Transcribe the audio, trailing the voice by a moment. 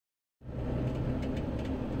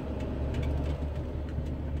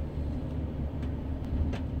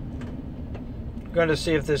going to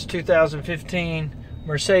see if this 2015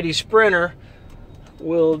 Mercedes Sprinter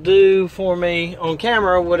will do for me on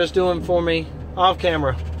camera what it's doing for me off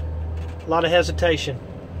camera. A lot of hesitation.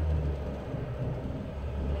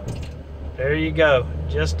 There you go.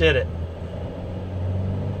 Just did it.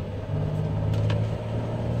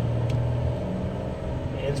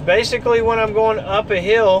 It's basically when I'm going up a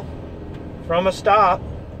hill from a stop,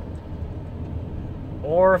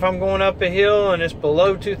 or if I'm going up a hill and it's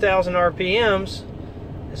below 2,000 RPMs,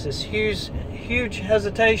 it's this huge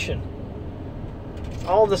hesitation.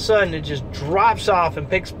 All of a sudden it just drops off and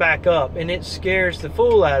picks back up, and it scares the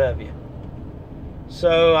fool out of you.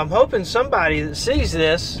 So I'm hoping somebody that sees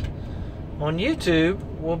this on YouTube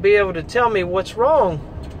will be able to tell me what's wrong,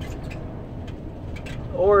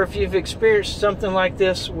 or if you've experienced something like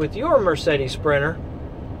this with your Mercedes Sprinter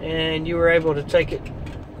and you were able to take it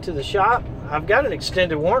to the shop. I've got an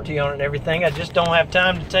extended warranty on it and everything. I just don't have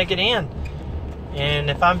time to take it in. And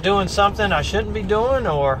if I'm doing something I shouldn't be doing,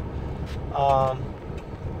 or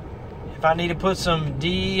if I need to put some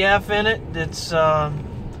DEF in it that's a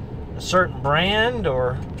certain brand,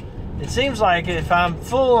 or it seems like if I'm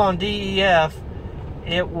full on DEF,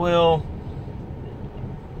 it will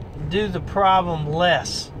do the problem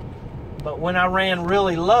less. But when I ran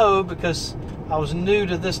really low, because I was new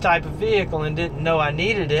to this type of vehicle and didn't know I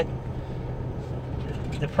needed it,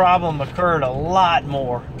 the problem occurred a lot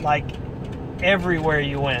more, like everywhere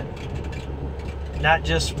you went, not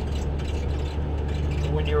just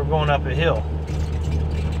when you were going up a hill.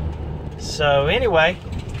 So anyway,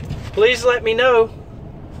 please let me know,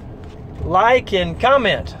 like and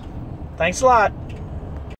comment. Thanks a lot.